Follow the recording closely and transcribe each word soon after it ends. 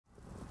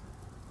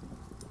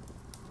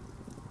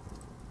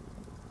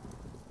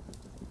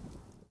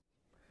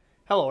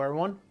Hello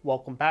everyone,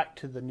 welcome back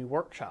to the new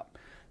workshop.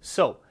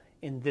 So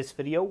in this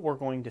video we're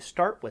going to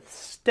start with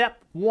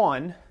step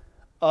one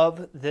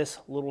of this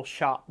little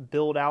shop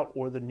build out,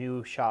 or the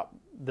new shop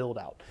build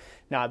out.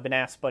 Now I've been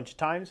asked a bunch of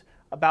times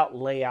about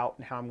layout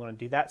and how I'm going to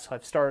do that, so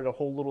I've started a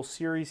whole little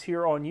series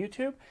here on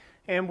YouTube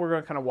and we're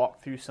going to kind of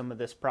walk through some of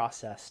this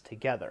process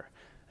together.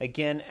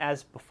 Again,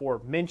 as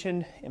before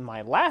mentioned in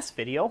my last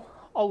video,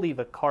 I'll leave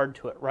a card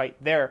to it right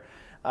there.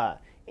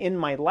 In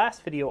my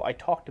last video I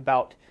talked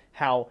about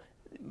how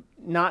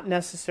not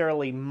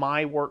necessarily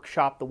my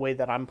workshop, the way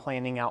that I'm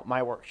planning out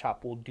my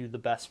workshop, will do the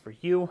best for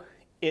you.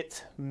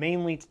 It's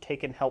mainly to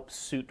take and help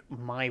suit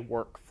my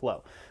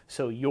workflow.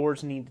 So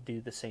yours need to do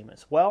the same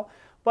as well,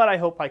 but I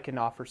hope I can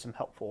offer some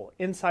helpful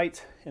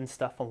insights and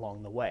stuff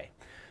along the way.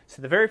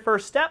 So the very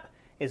first step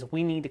is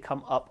we need to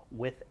come up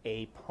with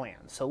a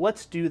plan. So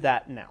let's do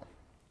that now.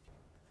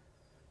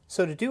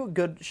 So to do a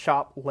good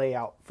shop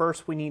layout,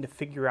 first we need to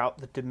figure out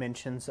the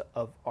dimensions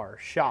of our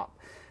shop.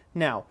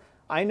 Now,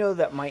 I know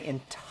that my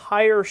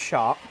entire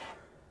shop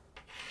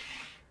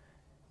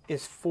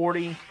is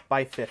 40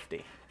 by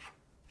 50.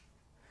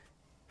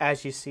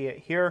 As you see it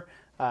here,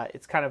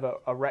 it's kind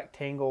of a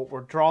rectangle. We're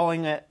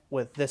drawing it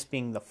with this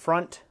being the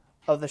front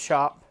of the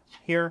shop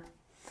here,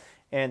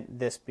 and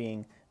this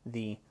being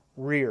the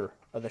rear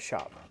of the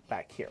shop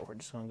back here. We're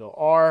just going to go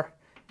R,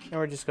 and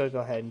we're just going to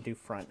go ahead and do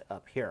front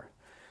up here.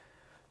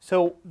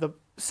 So the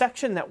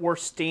section that we're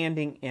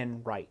standing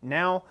in right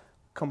now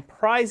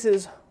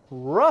comprises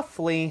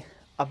roughly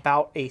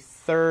about a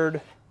third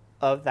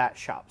of that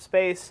shop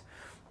space.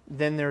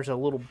 Then there's a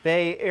little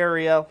bay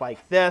area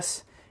like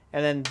this,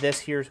 and then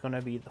this here is going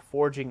to be the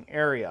forging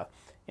area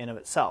in of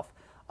itself.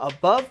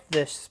 Above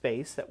this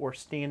space that we're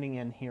standing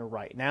in here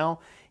right now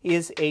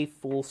is a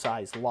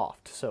full-size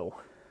loft. So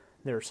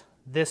there's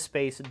this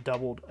space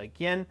doubled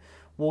again.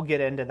 We'll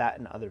get into that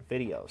in other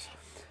videos.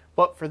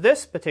 But for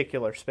this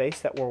particular space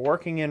that we're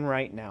working in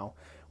right now,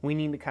 we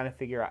need to kind of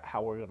figure out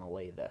how we're going to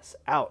lay this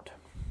out.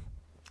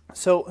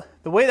 So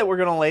the way that we're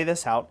going to lay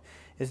this out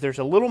is there's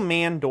a little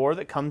man door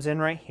that comes in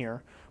right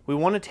here. We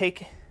want to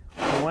take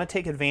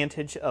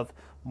advantage of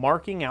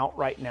marking out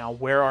right now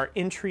where our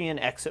entry and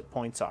exit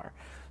points are.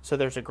 So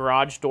there's a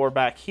garage door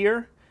back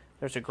here.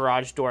 There's a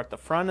garage door at the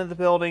front of the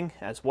building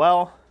as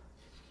well.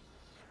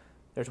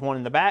 There's one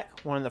in the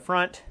back, one in the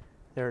front.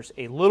 There's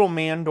a little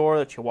man door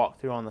that you walk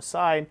through on the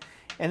side.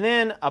 And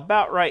then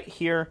about right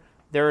here,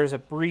 there is a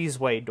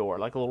breezeway door,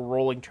 like a little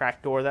rolling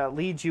track door that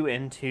leads you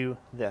into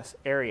this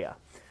area.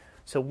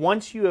 So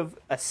once you have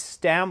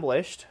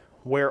established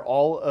where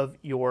all of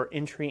your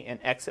entry and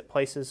exit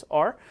places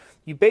are,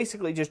 you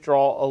basically just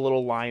draw a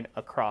little line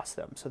across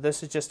them. So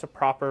this is just a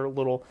proper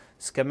little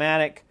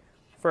schematic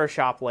for a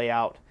shop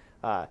layout.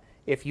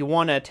 If you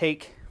want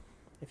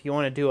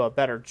to do a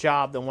better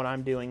job than what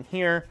I'm doing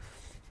here,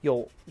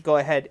 you'll go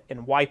ahead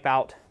and wipe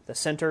out the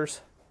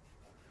centers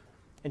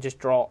and just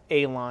draw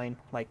a line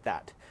like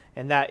that.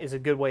 And that is a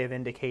good way of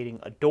indicating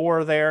a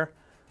door there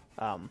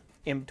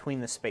in between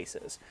the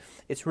spaces.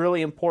 It's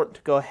really important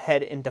to go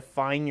ahead and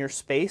define your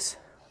space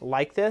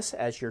like this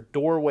as your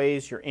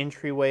doorways, your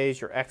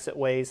entryways, your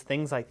exitways,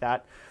 things like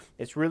that.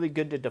 It's really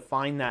good to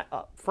define that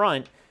up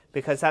front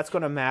because that's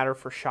going to matter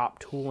for shop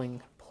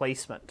tooling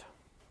placement.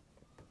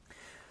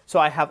 So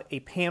I have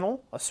a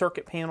panel, a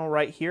circuit panel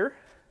right here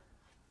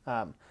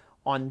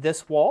on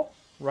this wall,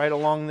 right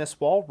along this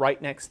wall, right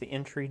next to the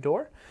entry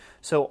door.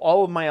 So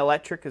all of my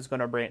electric is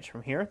going to branch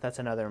from here. That's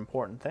another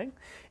important thing.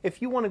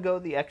 If you want to go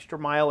the extra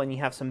mile and you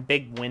have some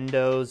big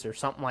windows or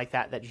something like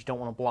that that you don't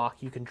want to block,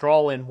 you can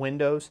draw in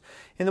windows.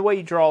 And the way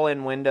you draw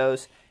in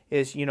windows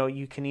is,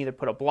 you can either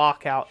put a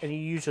block out, and you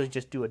usually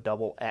just do a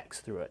double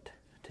X through it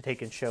to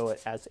take and show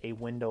it as a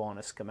window on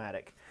a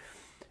schematic.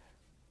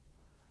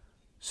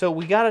 So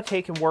we got to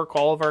take and work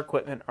all of our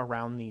equipment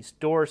around these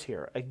doors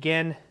here.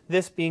 Again,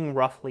 this being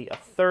roughly a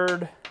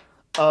third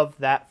of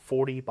that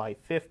 40 by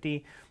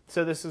 50.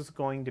 So this is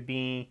going to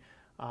be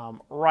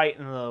right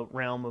in the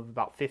realm of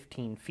about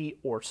 15 feet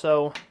or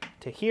so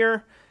to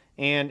here,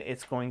 and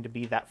it's going to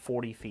be that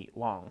 40 feet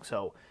long.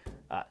 So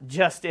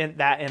just in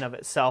that in of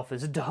itself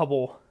is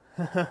double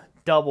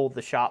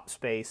the shop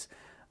space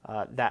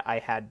that I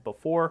had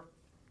before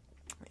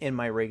in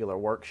my regular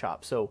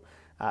workshop. So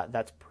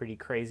that's pretty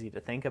crazy to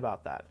think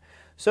about that.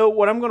 So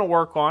what I'm going to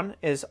work on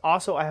is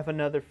also, I have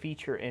another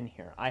feature in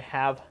here. I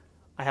have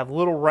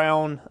little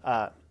round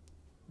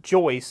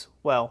joists,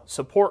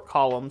 support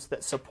columns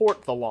that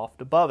support the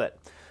loft above it.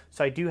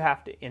 So I do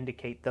have to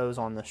indicate those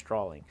on this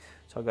drawing.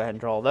 So I'll go ahead and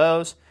draw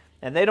those.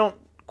 And they don't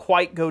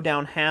quite go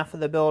down half of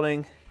the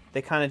building.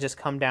 They kind of just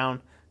come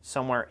down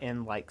somewhere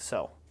in like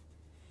so.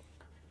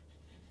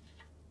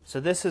 So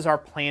this is our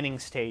planning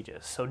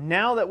stages. So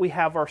now that we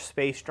have our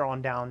space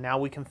drawn down, now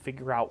we can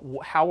figure out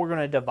how we're going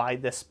to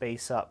divide this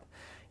space up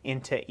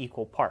into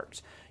equal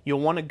parts. You'll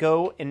want to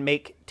go and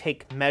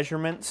take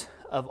measurements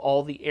of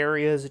all the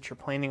areas that you're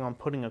planning on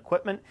putting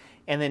equipment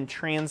and then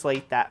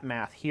translate that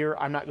math here.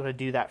 I'm not going to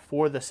do that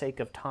for the sake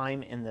of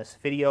time in this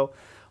video,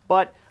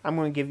 but I'm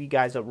going to give you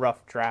guys a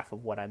rough draft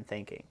of what I'm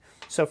thinking.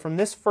 So from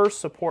this first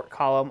support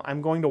column,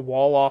 I'm going to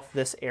wall off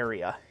this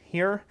area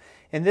here,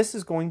 and this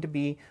is going to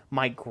be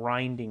my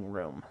grinding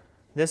room.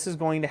 This is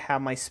going to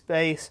have my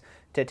space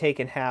to take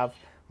and have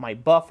my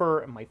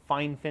buffer and my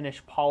fine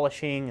finish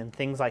polishing and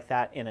things like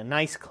that in a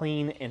nice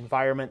clean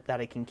environment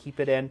that I can keep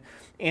it in,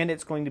 and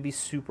it's going to be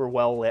super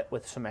well lit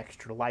with some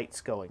extra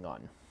lights going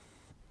on.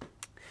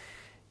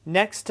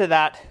 Next to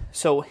that,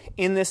 so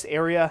in this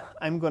area,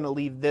 I'm going to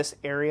leave this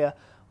area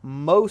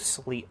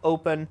mostly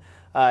open,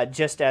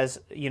 just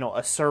as, you know,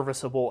 a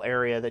serviceable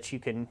area that you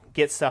can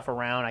get stuff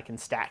around. I can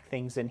stack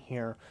things in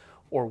here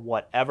or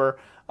whatever.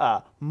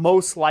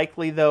 Most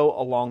likely though,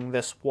 along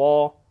this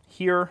wall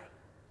here,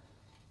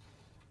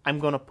 I'm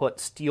going to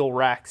put steel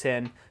racks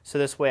in, so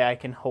this way I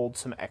can hold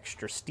some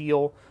extra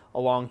steel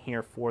along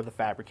here for the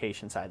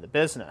fabrication side of the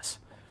business.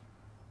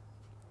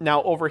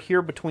 Now over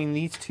here between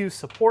these two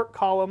support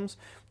columns,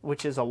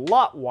 which is a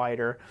lot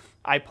wider,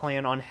 I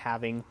plan on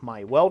having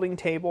my welding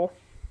table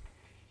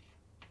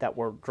that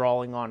we're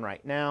drawing on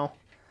right now.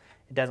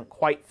 It doesn't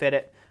quite fit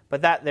it,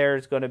 but that there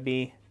is going to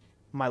be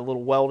my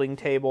little welding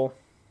table.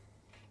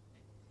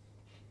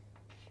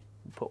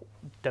 Put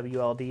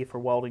WLD for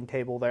welding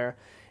table there.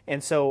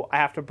 And so I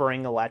have to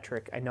bring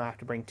electric. I know I have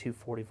to bring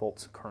 240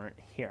 volts of current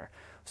here.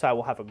 So I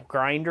will have a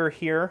grinder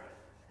here,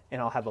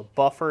 and I'll have a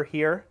buffer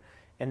here,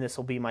 and this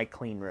will be my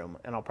clean room.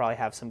 And I'll probably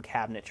have some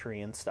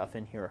cabinetry and stuff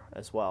in here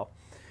as well.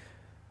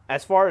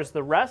 As far as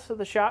the rest of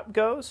the shop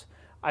goes,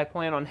 I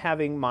plan on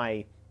having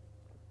my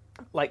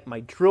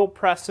drill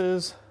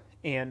presses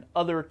and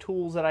other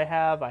tools that I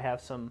have. I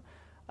have some,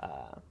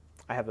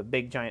 I have a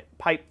big giant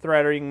pipe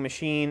threading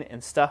machine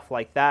and stuff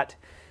like that.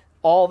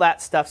 All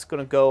that stuff's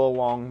going to go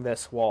along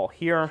this wall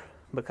here,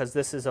 because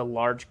this is a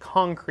large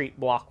concrete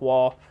block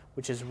wall,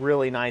 which is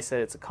really nice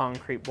that it's a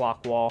concrete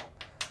block wall.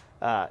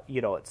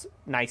 You know, it's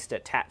nice to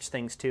attach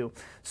things to.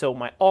 So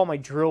all my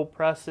drill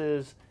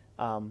presses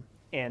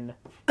and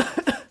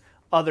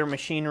other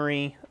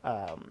machinery,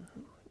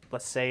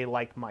 let's say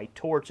like my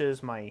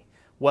torches, my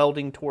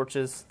welding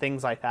torches,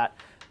 things like that,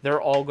 they're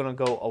all going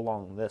to go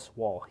along this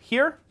wall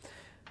here.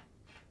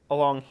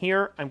 Along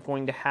here, I'm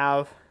going to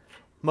have,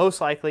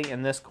 most likely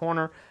in this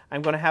corner,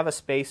 I'm going to have a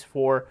space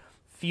for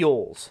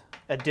fuels,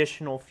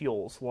 additional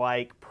fuels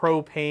like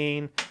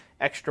propane,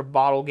 extra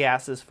bottle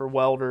gases for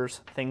welders,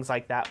 things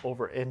like that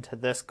over into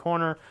this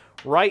corner,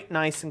 right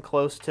nice and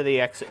close to the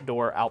exit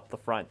door out the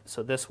front.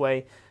 So this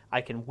way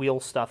I can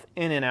wheel stuff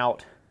in and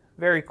out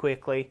very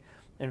quickly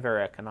and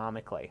very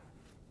economically.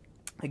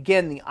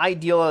 Again, the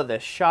ideal of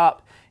this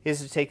shop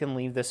is to take and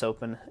leave this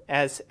open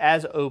as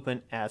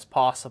open as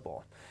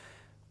possible.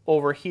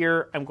 Over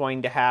here, I'm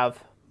going to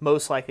have,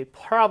 most likely,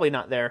 probably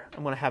not there,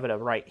 I'm going to have it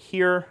right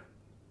here.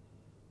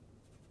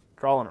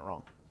 Drawing it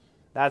wrong.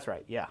 That's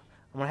right, yeah.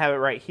 I'm going to have it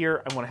right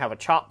here. I'm going to have a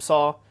chop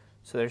saw.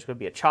 So there's going to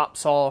be a chop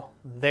saw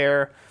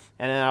there.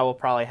 And then I will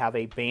probably have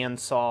a band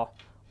saw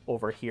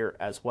over here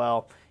as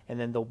well. And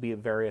then there'll be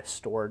various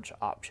storage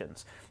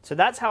options. So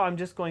that's how I'm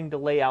just going to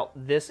lay out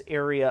this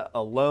area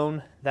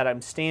alone that I'm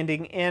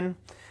standing in.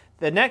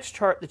 The next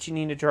chart that you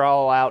need to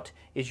draw out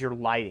is your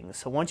lighting.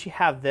 So once you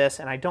have this,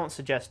 and I don't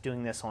suggest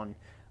doing this on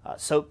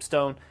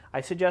soapstone,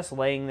 I suggest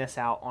laying this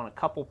out on a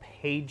couple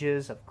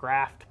pages of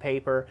graph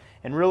paper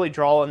and really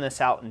drawing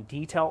this out in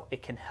detail.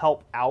 It can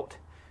help out,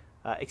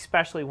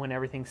 especially when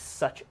everything's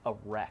such a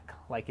wreck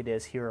like it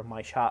is here in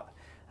my shop.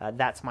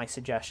 That's my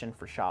suggestion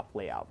for shop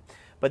layout.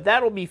 But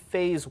that'll be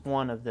phase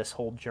one of this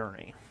whole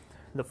journey.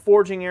 The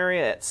forging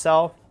area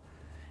itself,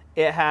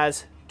 it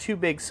has two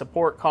big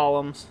support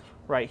columns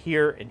right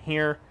here and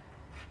here.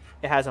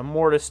 It has a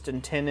mortise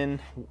and tenon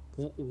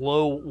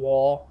low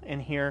wall in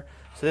here.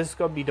 So this is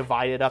going to be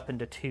divided up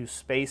into two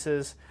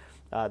spaces.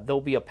 There'll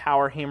be a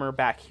power hammer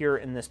back here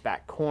in this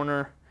back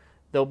corner.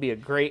 There'll be a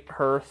grate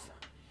hearth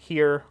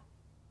here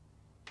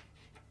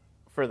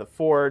for the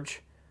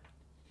forge.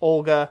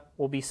 Olga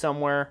will be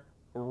somewhere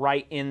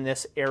right in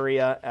this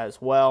area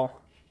as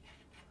well.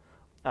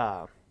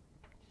 You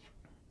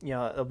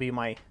know, it'll be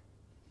my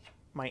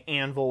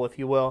anvil, if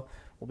you will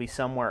be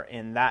somewhere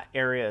in that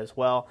area as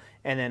well,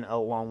 and then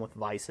along with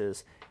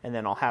vices. And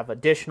then I'll have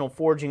additional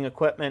forging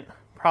equipment,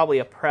 probably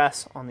a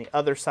press on the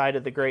other side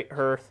of the grate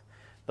hearth.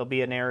 There'll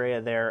be an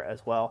area there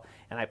as well,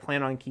 and I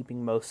plan on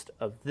keeping most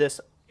of this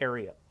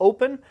area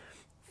open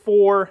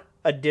for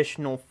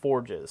additional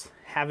forges.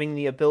 Having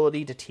the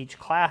ability to teach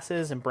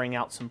classes and bring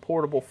out some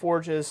portable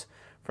forges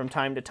from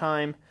time to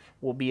time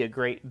will be a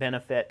great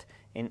benefit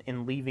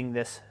in leaving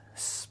this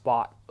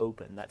spot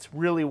open. That's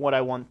really what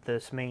I want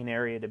this main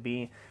area to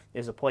be,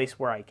 is a place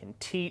where I can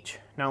teach.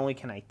 Not only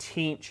can I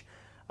teach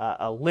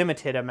a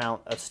limited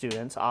amount of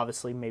students,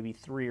 obviously maybe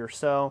 3 or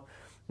so,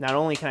 not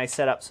only can I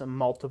set up some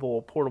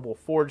multiple portable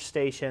forge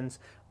stations,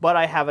 but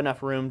I have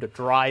enough room to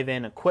drive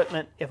in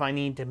equipment if I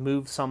need to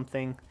move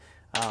something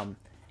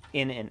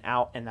in and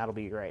out, and that'll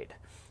be great.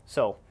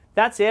 So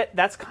that's it.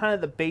 That's kind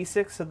of the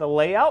basics of the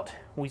layout.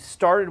 We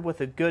started with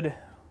a good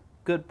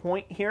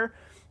point here.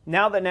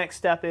 Now the next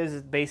step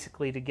is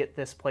basically to get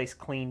this place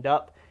cleaned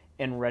up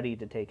and ready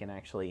to take and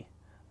actually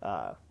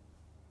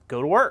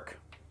go to work.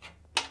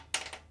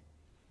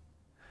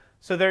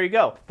 So there you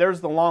go. There's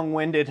the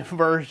long-winded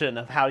version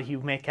of how you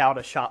make out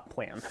a shop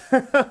plan.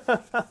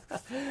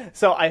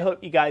 So I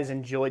hope you guys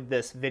enjoyed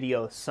this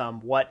video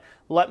somewhat.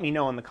 Let me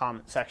know in the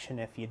comment section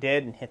if you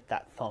did, and hit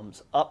that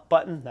thumbs up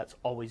button. That's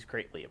always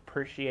greatly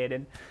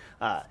appreciated.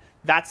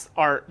 That's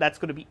going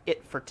to be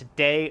it for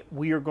today.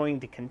 We are going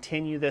to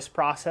continue this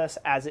process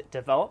as it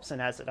develops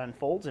and as it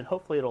unfolds, and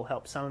hopefully it'll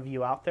help some of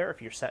you out there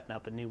if you're setting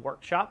up a new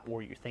workshop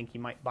or you think you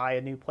might buy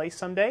a new place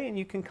someday, and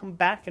you can come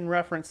back and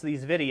reference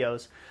these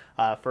videos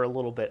for a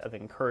little bit of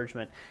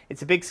encouragement.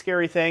 It's a big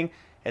scary thing.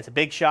 It's a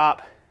big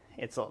shop.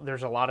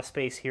 There's a lot of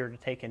space here to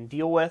take and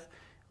deal with.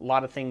 A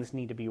lot of things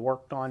need to be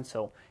worked on,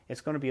 so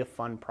it's going to be a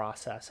fun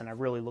process, and I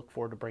really look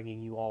forward to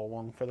bringing you all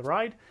along for the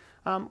ride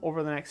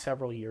over the next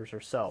several years or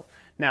so.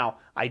 Now,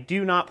 I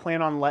do not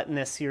plan on letting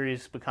this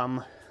series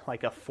become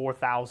like a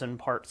 4,000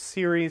 part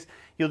series.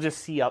 You'll just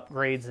see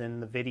upgrades in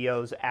the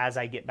videos as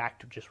I get back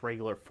to just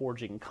regular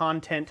forging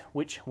content,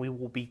 which we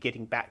will be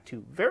getting back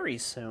to very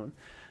soon.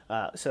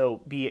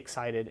 So be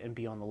excited and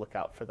be on the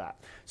lookout for that.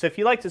 So if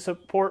you'd like to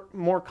support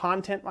more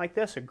content like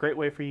this, a great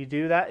way for you to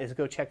do that is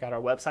go check out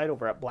our website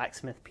over at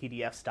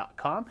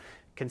blacksmithpdfs.com.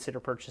 Consider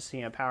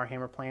purchasing a power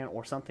hammer plan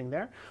or something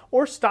there,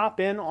 or stop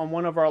in on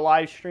one of our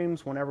live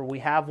streams whenever we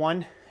have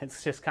one.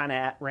 It's just kind of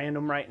at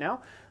random right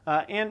now,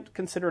 and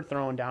consider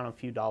throwing down a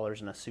few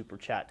dollars in a super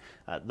chat.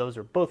 Those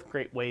are both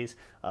great ways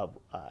of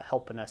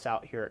helping us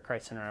out here at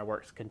Christ Center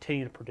Ironworks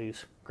continue to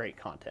produce great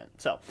content.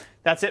 So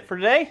that's it for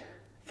today.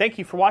 Thank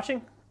you for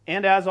watching,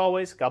 and as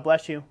always, God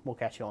bless you. We'll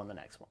catch you on the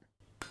next one.